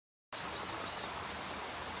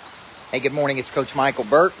Hey, good morning. It's Coach Michael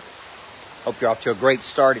Burt. Hope you're off to a great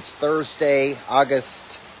start. It's Thursday,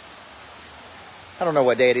 August. I don't know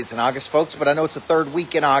what day it is in August, folks, but I know it's the third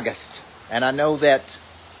week in August. And I know that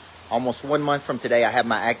almost 1 month from today, I have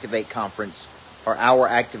my Activate conference, or our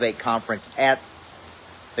Activate conference at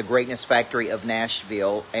the Greatness Factory of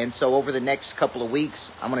Nashville. And so over the next couple of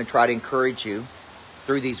weeks, I'm going to try to encourage you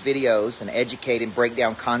through these videos and educate and break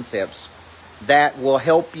down concepts that will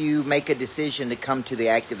help you make a decision to come to the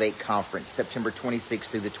Activate Conference, September 26th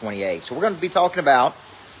through the 28th. So we're going to be talking about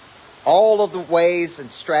all of the ways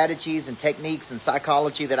and strategies and techniques and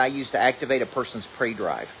psychology that I use to activate a person's prey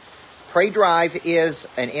drive. Prey drive is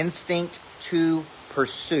an instinct to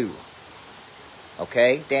pursue.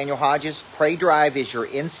 Okay, Daniel Hodges, prey drive is your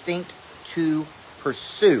instinct to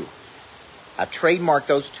pursue. I trademarked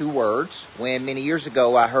those two words when many years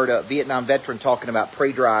ago I heard a Vietnam veteran talking about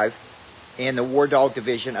prey drive in the War Dog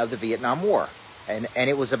Division of the Vietnam War. And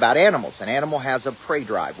it was about animals. An animal has a prey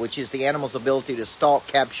drive, which is the animal's ability to stalk,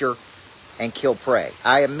 capture, and kill prey.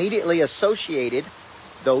 I immediately associated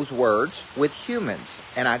those words with humans.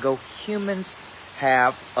 And I go, humans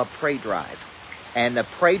have a prey drive. And the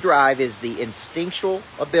prey drive is the instinctual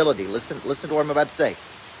ability. Listen to what I'm about to say.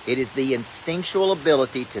 It is the instinctual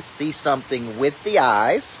ability to see something with the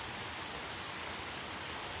eyes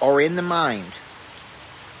or in the mind.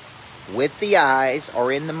 With the eyes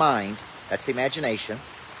or in the mind, that's imagination,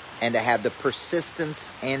 and to have the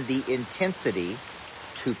persistence and the intensity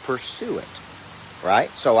to pursue it, right?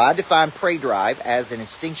 So I define prey drive as an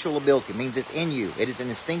instinctual ability. It means it's in you. It is an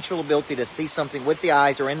instinctual ability to see something with the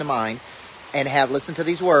eyes or in the mind and have, listen to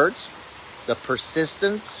these words, the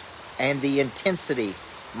persistence and the intensity,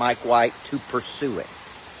 Mike White, to pursue it.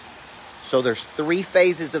 So there's three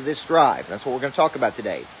phases of this drive. That's what we're going to talk about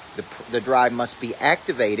today. The drive must be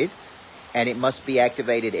activated, and it must be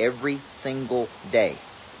activated every single day.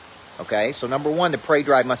 Okay, so number one, the prey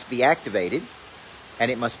drive must be activated, and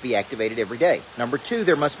it must be activated every day. Number two,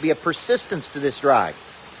 there must be a persistence to this drive,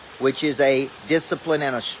 which is a discipline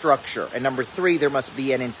and a structure. And number three, there must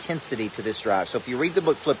be an intensity to this drive. So if you read the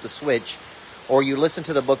book, Flip the Switch, or you listen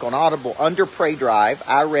to the book on Audible, under prey drive,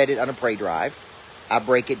 I read it under prey drive. I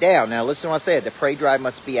break it down. Now listen to what I said. The prey drive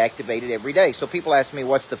must be activated every day. So people ask me,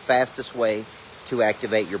 what's the fastest way to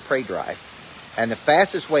activate your prey drive? And the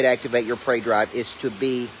fastest way to activate your prey drive is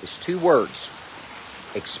two words: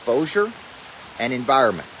 exposure and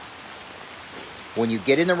environment. When you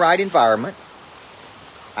get in the right environment,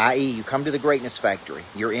 i.e. you come to the Greatness Factory,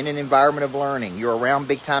 you're in an environment of learning, you're around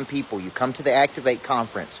big-time people, you come to the Activate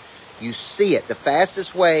Conference, you see it. The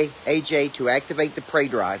fastest way, AJ, to activate the prey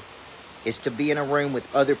drive is to be in a room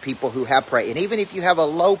with other people who have prey. And even if you have a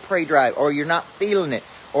low prey drive, or you're not feeling it,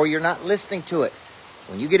 or you're not listening to it,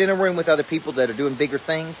 when you get in a room with other people that are doing bigger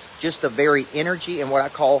things, just the very energy and what I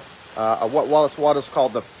call, what Wallace Wattles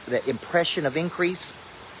called the impression of increase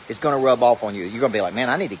is going to rub off on you. You're going to be like, man,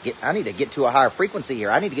 I need to get to a higher frequency here.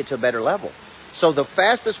 I need to get to a better level. So the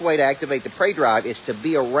fastest way to activate the prey drive is to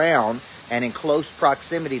be around and in close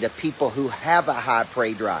proximity to people who have a high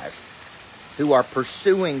prey drive, who are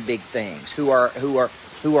pursuing big things, who are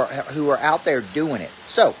out there doing it.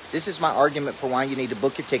 So this is my argument for why you need to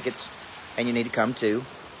book your tickets and you need to come to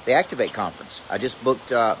the Activate Conference. I just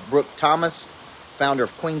booked Brooke Thomas, founder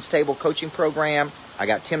of Queen's Table Coaching Program. I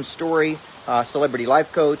got Tim Story, Celebrity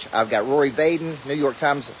Life Coach. I've got Rory Vaden, New York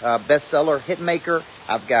Times bestseller, hitmaker.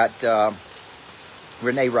 I've got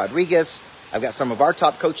Renee Rodriguez. I've got some of our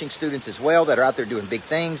top coaching students as well that are out there doing big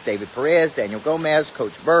things. David Perez, Daniel Gomez,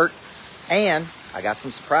 Coach Burt. And I got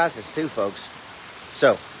some surprises too, folks.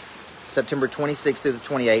 So, September 26th through the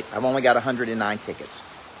 28th, I've only got 109 tickets.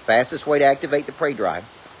 Fastest way to activate the prey drive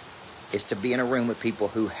is to be in a room with people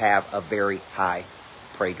who have a very high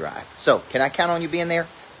prey drive. So, can I count on you being there?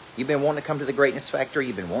 You've been wanting to come to the Greatness Factory.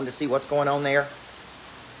 You've been wanting to see what's going on there.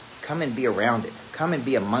 Come and be around it. Come and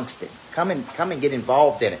be amongst it. Come and get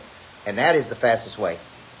involved in it. And that is the fastest way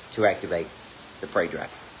to activate the prey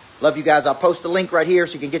drive. Love you guys. I'll post the link right here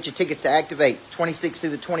so you can get your tickets to Activate 26th through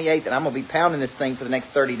the 28th. And I'm going to be pounding this thing for the next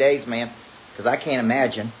 30 days, man, because I can't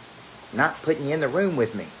imagine not putting you in the room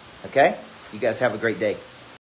with me. Okay? You guys have a great day.